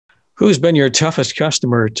Who's been your toughest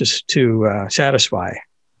customer to satisfy?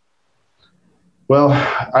 Well,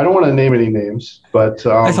 I don't want to name any names, but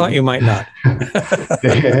I thought you might not.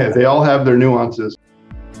 they all have their nuances.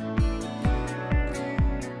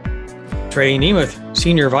 Trey Nemeth,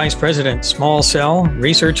 Senior Vice President, Small Cell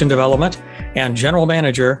Research and Development, and General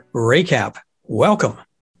Manager, Raycap. Welcome.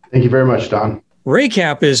 Thank you very much, Don.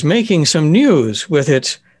 Raycap is making some news with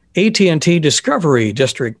its AT&T Discovery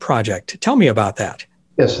District project. Tell me about that.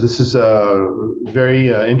 Yes, this is a very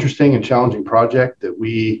interesting and challenging project that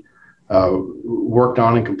we worked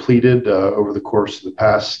on and completed over the course of the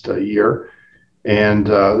past year. And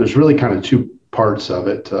there's really kind of two parts of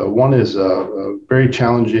it. One is a very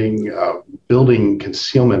challenging building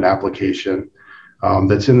concealment application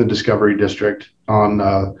that's in the Discovery District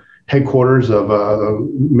on headquarters of a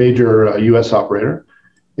major U.S. operator.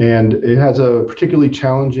 And it has a particularly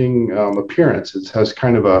challenging appearance. It has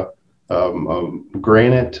kind of a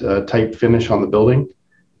granite type finish on the building.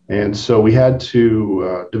 And so we had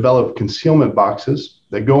to develop concealment boxes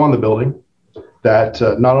that go on the building that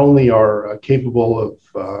not only are capable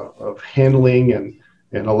of handling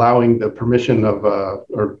and allowing the permission of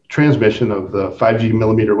or transmission of the 5G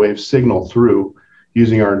millimeter wave signal through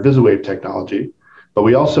using our InvisiWave technology, but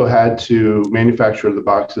we also had to manufacture the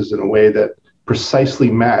boxes in a way that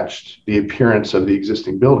precisely matched the appearance of the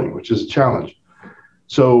existing building, which is a challenge.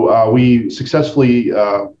 So we successfully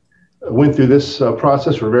went through this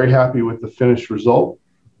process. We're very happy with the finished result.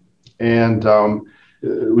 And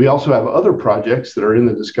we also have other projects that are in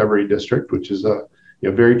the Discovery District, which is a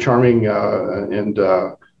very charming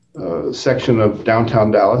section of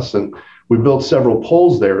downtown Dallas. And we built several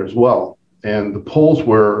poles there as well. And the poles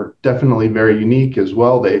were definitely very unique as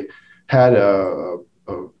well. They had a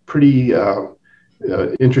pretty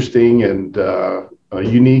interesting and a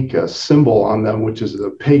unique symbol on them, which is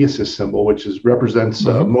the Pegasus symbol, which represents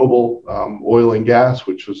Mobil Oil and Gas,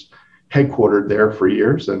 which was headquartered there for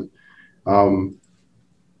years. And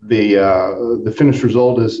the finished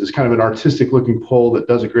result is kind of an artistic looking pole that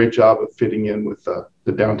does a great job of fitting in with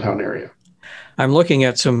the downtown area. I'm looking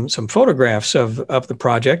at some photographs of the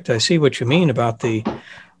project. I see what you mean about the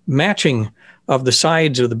matching of the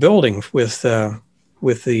sides of the building with the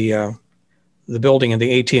building in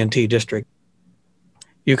the AT&T District.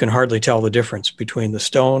 You can hardly tell the difference between the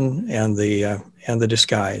stone and the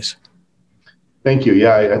disguise. Thank you.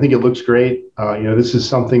 Yeah, I think it looks great. This is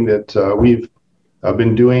something that we've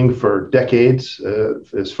been doing for decades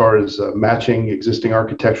as far as matching existing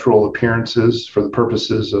architectural appearances for the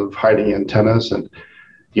purposes of hiding antennas. And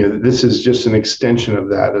this is just an extension of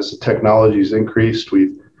that. As the technology's increased,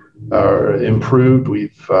 we've improved.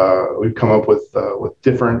 We've come up with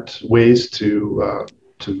different ways to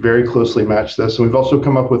very closely match this. And we've also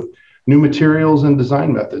come up with new materials and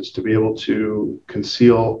design methods to be able to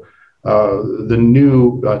conceal the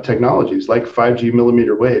new technologies like 5G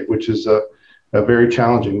millimeter wave, which is very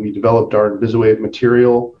challenging. We developed our InvisiWave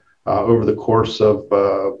material over the course of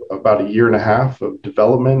about a year and a half of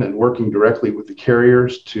development and working directly with the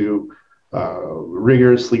carriers to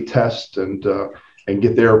rigorously test and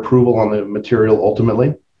get their approval on the material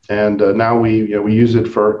ultimately. And now we use it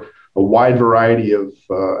for a wide variety of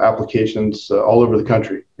applications all over the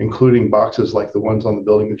country, including boxes like the ones on the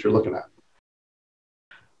building that you're looking at.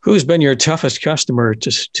 Who's been your toughest customer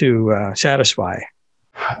to satisfy?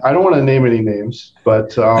 I don't want to name any names,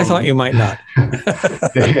 but I thought you might not.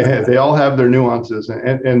 they all have their nuances,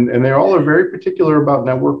 and they all are very particular about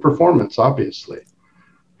network performance, obviously.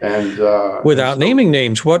 And without naming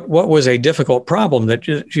names, what was a difficult problem that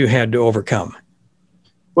you had to overcome?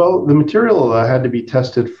 Well, the material had to be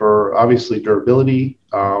tested for obviously durability,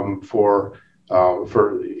 for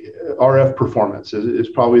RF performance is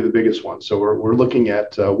probably the biggest one. So we're looking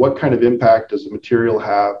at what kind of impact does the material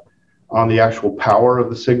have on the actual power of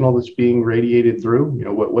the signal that's being radiated through.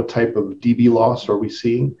 What type of dB loss are we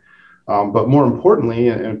seeing? But more importantly,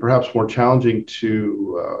 and perhaps more challenging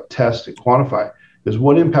to test and quantify, is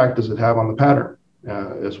what impact does it have on the pattern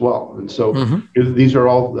as well? And so these are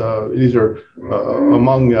all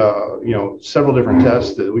among several different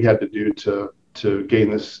tests that we had to do to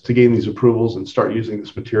gain these approvals and start using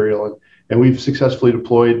this material. And we've successfully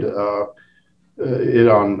deployed it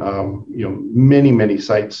on many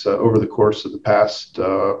sites over the course of the past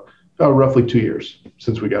roughly 2 years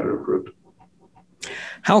since we got it approved.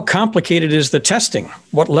 How complicated is the testing?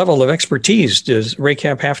 What level of expertise does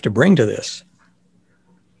Raycap have to bring to this?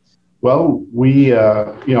 Well,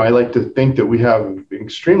 I like to think that we have an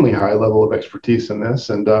extremely high level of expertise in this,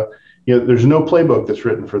 and there's no playbook that's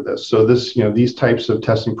written for this. So these types of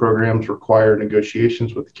testing programs require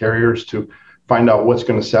negotiations with the carriers to find out what's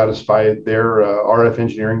going to satisfy their RF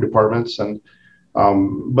engineering departments.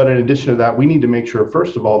 But in addition to that, we need to make sure,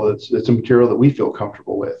 first of all, that it's a material that we feel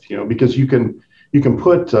comfortable with, because you can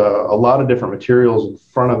put a lot of different materials in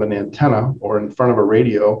front of an antenna or in front of a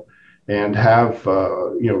radio and have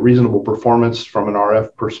reasonable performance from an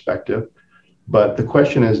RF perspective. But the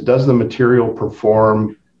question is, does the material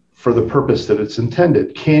perform for the purpose that it's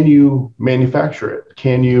intended? Can you manufacture it?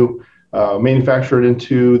 Can you manufacture it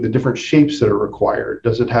into the different shapes that are required?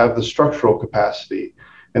 Does it have the structural capacity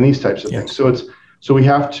and these types of things? So we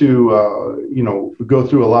have to go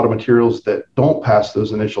through a lot of materials that don't pass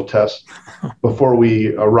those initial tests before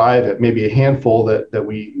we arrive at maybe a handful that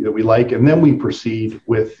we like, and then we proceed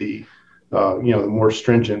with the more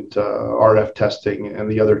stringent RF testing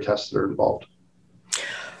and the other tests that are involved.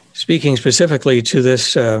 Speaking specifically to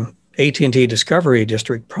this AT&T Discovery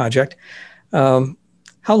District project,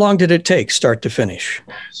 how long did it take, start to finish?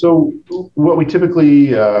 So what we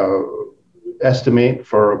typically estimate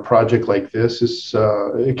for a project like this is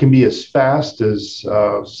it can be as fast as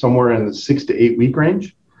somewhere in the 6 to 8 week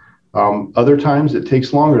range. Other times it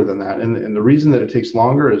takes longer than that. And the reason that it takes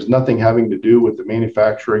longer is nothing having to do with the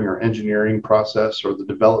manufacturing or engineering process or the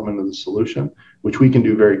development of the solution, which we can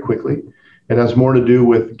do very quickly. It has more to do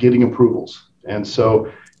with getting approvals. And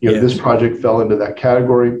so, this project fell into that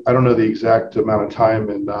category. I don't know the exact amount of time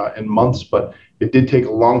in months, but it did take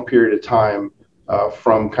a long period of time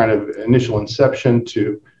from kind of initial inception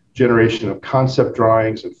to generation of concept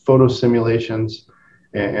drawings and photo simulations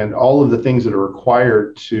and all of the things that are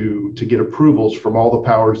required to get approvals from all the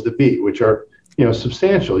powers that be, which are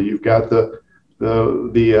substantial. You've got the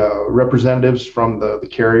representatives from the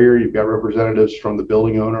carrier, you've got representatives from the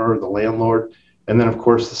building owner or the landlord, and then of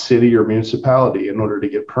course the city or municipality in order to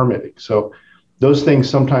get permitting. So those things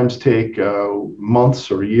sometimes take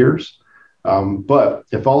months or years. But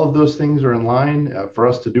if all of those things are in line, for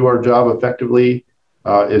us to do our job effectively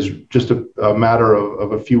is just a matter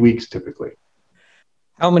of a few weeks typically.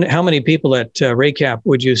 How many people at Raycap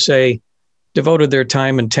would you say devoted their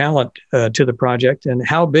time and talent to the project, and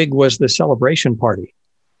how big was the celebration party?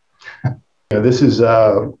 This is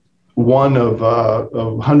one of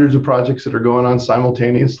hundreds of projects that are going on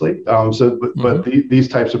simultaneously. But these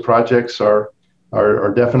types of projects are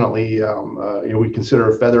definitely we consider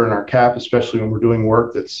a feather in our cap, especially when we're doing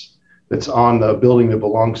work that's on the building that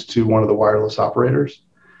belongs to one of the wireless operators.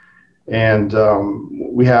 And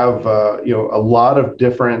we have a lot of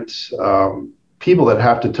different people that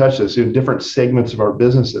have to touch this, different segments of our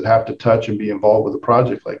business that have to touch and be involved with a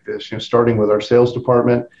project like this. Starting with our sales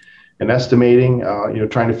department and estimating,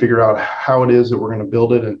 trying to figure out how it is that we're going to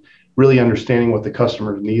build it and really understanding what the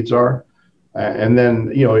customer's needs are. And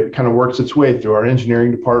then, it kind of works its way through our engineering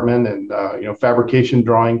department and, fabrication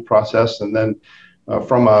drawing process. And then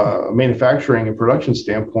from a manufacturing and production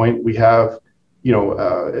standpoint, we have,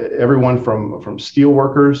 everyone from steel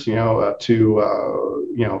workers, to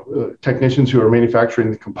technicians who are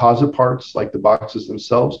manufacturing the composite parts like the boxes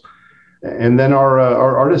themselves. And then our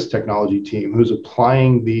artist technology team who's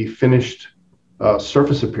applying the finished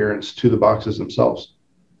surface appearance to the boxes themselves.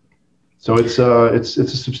 So it's a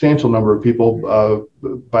substantial number of people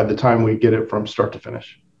by the time we get it from start to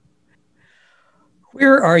finish.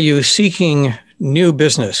 Where are you seeking new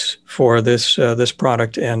business for this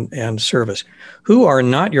product and service? Who are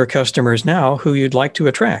not your customers now who you'd like to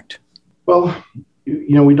attract? Well,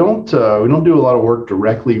 we don't do a lot of work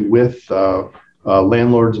directly with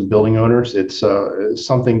landlords and building owners. It's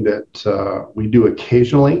something that we do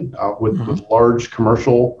occasionally with large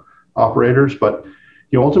commercial operators, but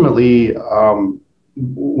ultimately,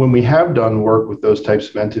 when we have done work with those types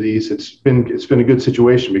of entities, it's been a good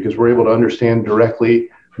situation because we're able to understand directly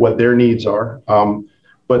what their needs are.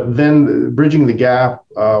 But then bridging the gap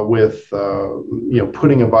with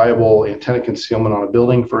putting a viable antenna concealment on a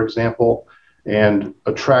building, for example, and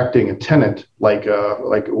attracting a tenant like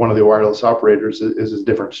one of the wireless operators is a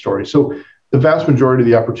different story. So the vast majority of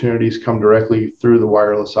the opportunities come directly through the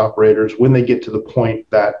wireless operators when they get to the point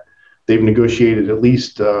that they've negotiated, at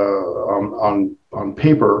least on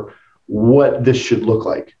paper, what this should look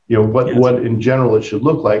like. What in general it should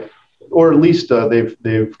look like, or at least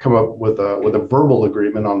they've come up with a verbal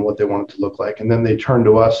agreement on what they want it to look like, and then they turn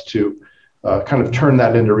to us to kind of turn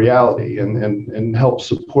that into reality and help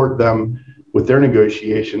support them with their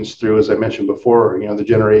negotiations through, as I mentioned before, the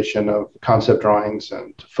generation of concept drawings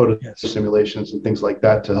and photo simulations and things like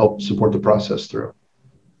that to help support the process through.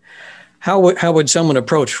 How would someone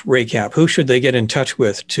approach Raycap? Who should they get in touch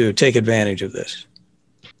with to take advantage of this?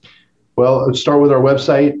 Well, let's start with our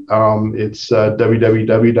website. It's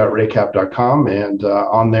www.raycap.com, and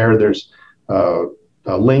on there's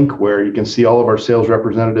link where you can see all of our sales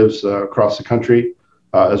representatives across the country,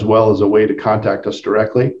 as well as a way to contact us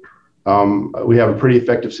directly. We have a pretty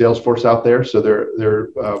effective sales force out there, so there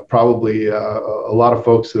are probably a lot of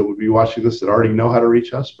folks that would be watching this that already know how to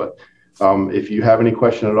reach us. But if you have any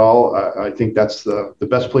question at all, I think that's the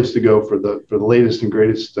best place to go for the latest and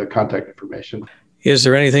greatest contact information. Is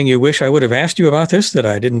there anything you wish I would have asked you about this that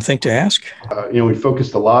I didn't think to ask? We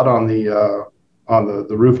focused a lot on the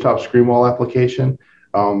rooftop screen wall application,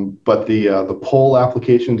 but the pole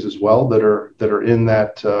applications as well that are in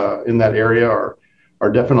that area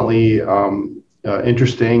are definitely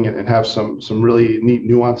interesting and have some really neat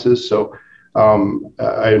nuances. So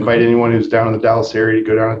I invite anyone who's down in the Dallas area to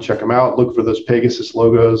go down and check them out. Look for those Pegasus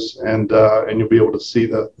logos, and you'll be able to see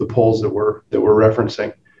the poles that we're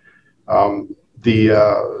referencing. The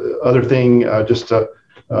other thing, just to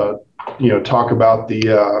talk about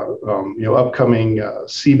the upcoming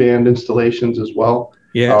C-band installations as well.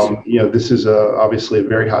 Yes. This is obviously a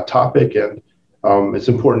very hot topic, and it's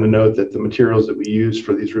important to note that the materials that we use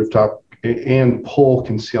for these rooftop and pole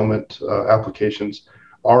concealment applications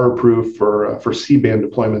are approved for C-band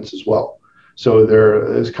deployments as well. So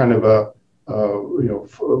there is kind of a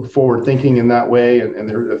forward thinking in that way, and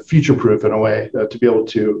they're future-proof in a way to be able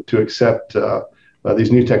to accept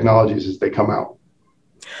these new technologies as they come out.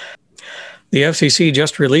 The FCC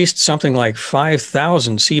just released something like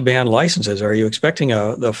 5,000 C-band licenses. Are you expecting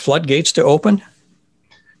the floodgates to open?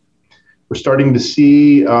 We're starting to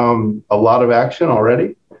see a lot of action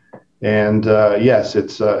already, and yes,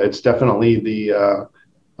 it's definitely the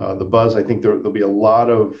buzz. I think there'll be a lot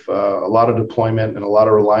of deployment and a lot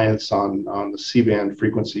of reliance on the C-band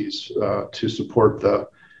frequencies to support the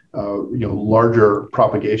larger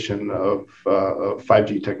propagation of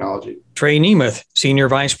 5G technology. Trey Nemeth, Senior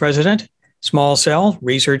Vice President, Small Cell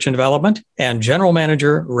Research and Development, and General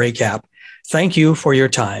Manager, Raycap. Thank you for your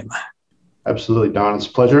time. Absolutely, Don. It's a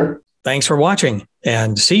pleasure. Thanks for watching,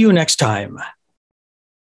 and see you next time.